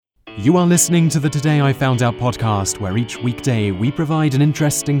You are listening to the Today I Found Out podcast, where each weekday we provide an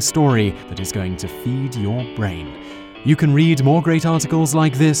interesting story that is going to feed your brain. You can read more great articles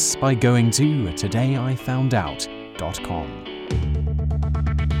like this by going to todayifoundout.com.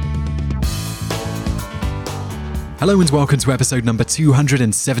 Hello and welcome to episode number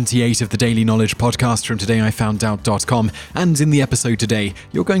 278 of the Daily Knowledge podcast from todayifoundout.com. And in the episode today,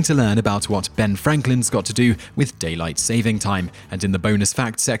 you're going to learn about what Ben Franklin's got to do with daylight saving time. And in the bonus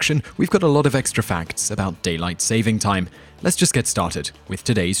facts section, we've got a lot of extra facts about daylight saving time. Let's just get started with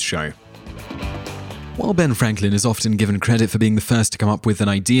today's show. While Ben Franklin is often given credit for being the first to come up with an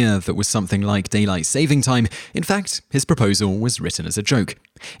idea that was something like daylight saving time, in fact, his proposal was written as a joke.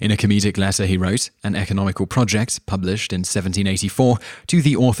 In a comedic letter he wrote, An Economical Project, published in 1784, to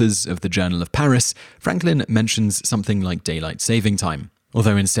the authors of the Journal of Paris, Franklin mentions something like daylight saving time.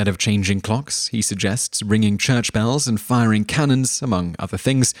 Although instead of changing clocks, he suggests ringing church bells and firing cannons, among other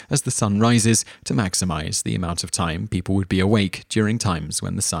things, as the sun rises to maximize the amount of time people would be awake during times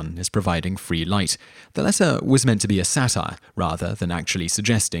when the sun is providing free light. The letter was meant to be a satire, rather than actually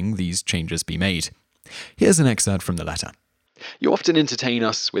suggesting these changes be made. Here's an excerpt from the letter. You often entertain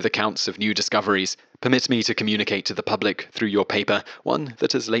us with accounts of new discoveries. Permit me to communicate to the public through your paper one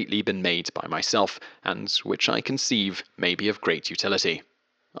that has lately been made by myself, and which I conceive may be of great utility.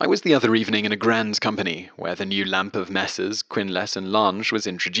 I was the other evening in a grand company, where the new lamp of Messrs. Quinlet and Lange was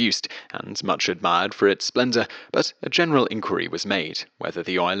introduced, and much admired for its splendour, but a general inquiry was made, whether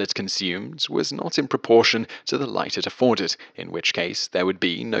the oil it consumed was not in proportion to the light it afforded, in which case there would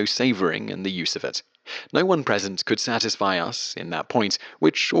be no savouring in the use of it. No one present could satisfy us in that point,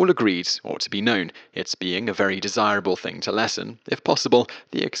 which all agreed ought to be known, its being a very desirable thing to lessen, if possible,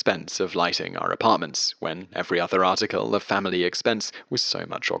 the expense of lighting our apartments, when every other article of family expense was so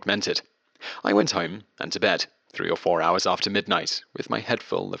much augmented. I went home and to bed, 3 or 4 hours after midnight, with my head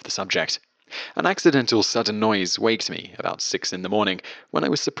full of the subject. An accidental sudden noise waked me about 6 in the morning, when I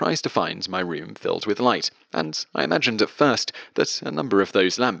was surprised to find my room filled with light, and I imagined at first that a number of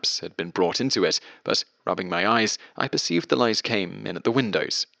those lamps had been brought into it, but rubbing my eyes, I perceived the light came in at the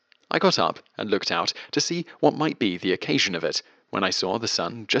windows. I got up and looked out to see what might be the occasion of it, when I saw the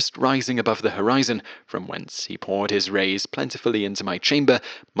sun just rising above the horizon, from whence he poured his rays plentifully into my chamber,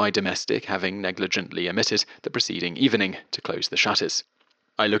 my domestic having negligently omitted the preceding evening to close the shutters.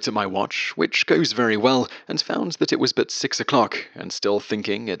 I looked at my watch, which goes very well, and found that it was but 6 o'clock, and still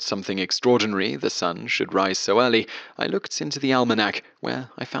thinking it something extraordinary the sun should rise so early, I looked into the almanac,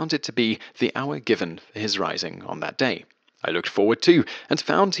 where I found it to be the hour given for his rising on that day. I looked forward too, and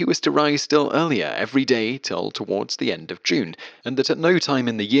found he was to rise still earlier every day till towards the end of June, and that at no time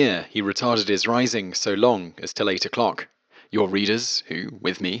in the year he retarded his rising so long as till 8 o'clock. Your readers, who,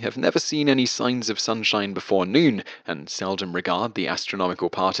 with me, have never seen any signs of sunshine before noon, and seldom regard the astronomical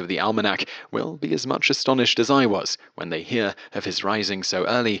part of the almanac, will be as much astonished as I was when they hear of his rising so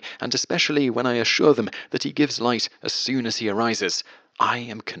early, and especially when I assure them that he gives light as soon as he arises. I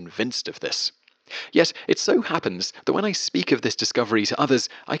am convinced of this. Yet it so happens that when I speak of this discovery to others,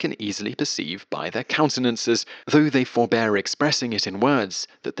 I can easily perceive by their countenances, though they forbear expressing it in words,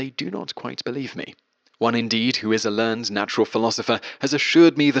 that they do not quite believe me. One indeed, who is a learned natural philosopher, has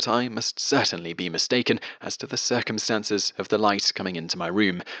assured me that I must certainly be mistaken as to the circumstances of the light coming into my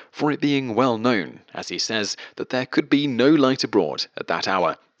room, for it being well known, as he says, that there could be no light abroad at that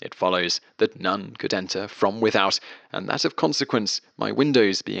hour, it follows that none could enter from without, and that of consequence, my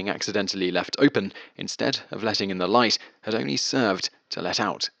windows being accidentally left open, instead of letting in the light, had only served to let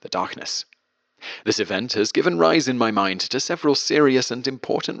out the darkness. This event has given rise in my mind to several serious and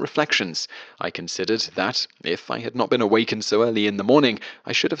important reflections. I considered that, if I had not been awakened so early in the morning,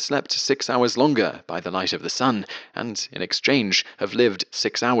 I should have slept 6 hours longer by the light of the sun, and, in exchange, have lived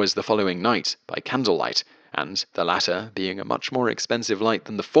 6 hours the following night by candlelight. And, the latter being a much more expensive light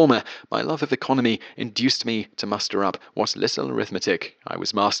than the former, my love of economy induced me to muster up what little arithmetic I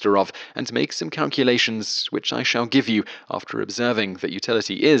was master of, and make some calculations which I shall give you after observing that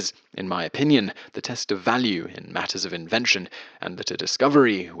utility is, in my opinion, the test of value in matters of invention, and that a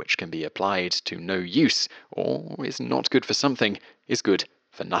discovery which can be applied to no use, or is not good for something, is good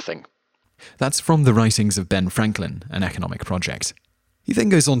for nothing. That's from the writings of Ben Franklin, An Economic Project. He then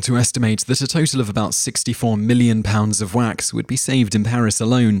goes on to estimate that a total of about £64 million of wax would be saved in Paris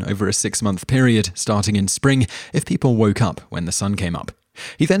alone over a 6-month period, starting in spring, if people woke up when the sun came up.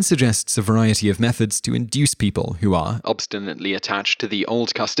 He then suggests a variety of methods to induce people who are obstinately attached to the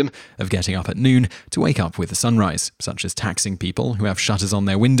old custom of getting up at noon to wake up with the sunrise, such as taxing people who have shutters on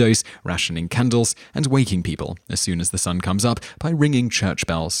their windows, rationing candles, and waking people as soon as the sun comes up by ringing church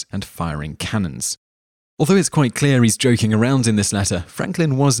bells and firing cannons. Although it's quite clear he's joking around in this letter,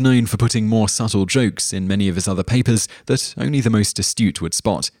 Franklin was known for putting more subtle jokes in many of his other papers that only the most astute would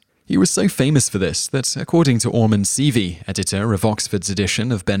spot. He was so famous for this that, according to Ormond Seavey, editor of Oxford's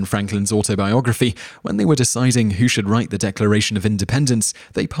edition of Ben Franklin's autobiography, when they were deciding who should write the Declaration of Independence,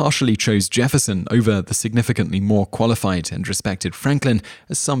 they partially chose Jefferson over the significantly more qualified and respected Franklin,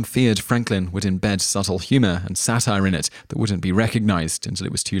 as some feared Franklin would embed subtle humor and satire in it that wouldn't be recognized until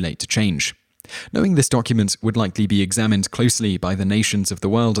it was too late to change. Knowing this document would likely be examined closely by the nations of the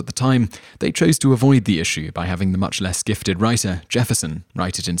world at the time, they chose to avoid the issue by having the much less gifted writer, Jefferson,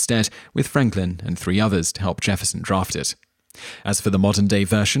 write it instead, with Franklin and 3 others to help Jefferson draft it. As for the modern-day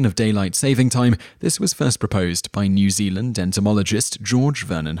version of daylight saving time, this was first proposed by New Zealand entomologist George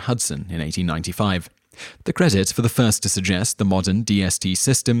Vernon Hudson in 1895. The credit for the first to suggest the modern DST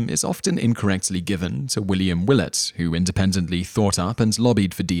system is often incorrectly given to William Willett, who independently thought up and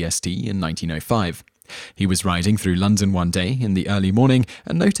lobbied for DST in 1905. He was riding through London one day in the early morning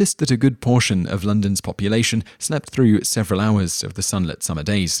and noticed that a good portion of London's population slept through several hours of the sunlit summer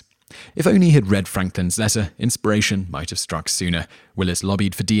days. If only he had read Franklin's letter, inspiration might have struck sooner. Willett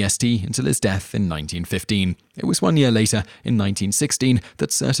lobbied for DST until his death in 1915. It was 1 year later, in 1916,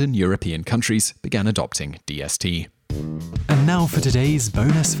 that certain European countries began adopting DST. And now for today's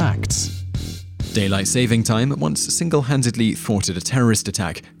bonus facts. Daylight saving time once single-handedly thwarted a terrorist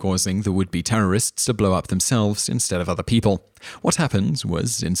attack, causing the would-be terrorists to blow up themselves instead of other people. What happened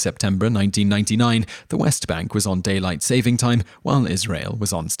was, in September 1999, the West Bank was on daylight saving time, while Israel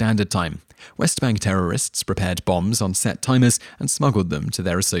was on standard time. West Bank terrorists prepared bombs on set timers and smuggled them to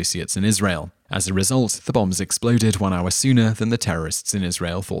their associates in Israel. As a result, the bombs exploded 1 hour sooner than the terrorists in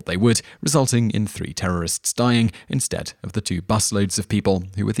Israel thought they would, resulting in 3 terrorists dying instead of the 2 busloads of people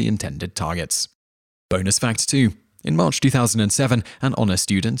who were the intended targets. Bonus fact 2. In March 2007, an honor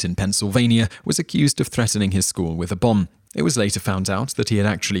student in Pennsylvania was accused of threatening his school with a bomb. It was later found out that he had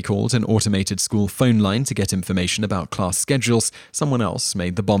actually called an automated school phone line to get information about class schedules. Someone else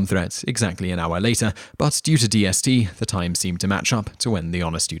made the bomb threat exactly an hour later, but due to DST, the time seemed to match up to when the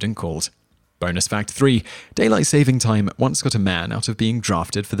honor student called. Bonus fact 3. Daylight saving time once got a man out of being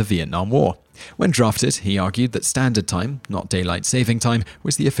drafted for the Vietnam War. When drafted, he argued that standard time, not daylight saving time,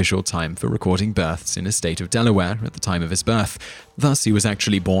 was the official time for recording births in his state of Delaware at the time of his birth. Thus, he was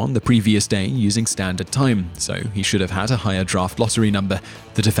actually born the previous day using standard time, so he should have had a higher draft lottery number.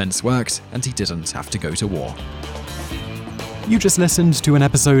 The defense worked, and he didn't have to go to war. You just listened to an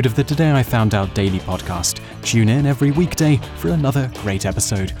episode of the Today I Found Out Daily podcast. Tune in every weekday for another great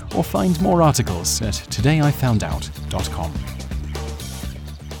episode, or find more articles at todayifoundout.com.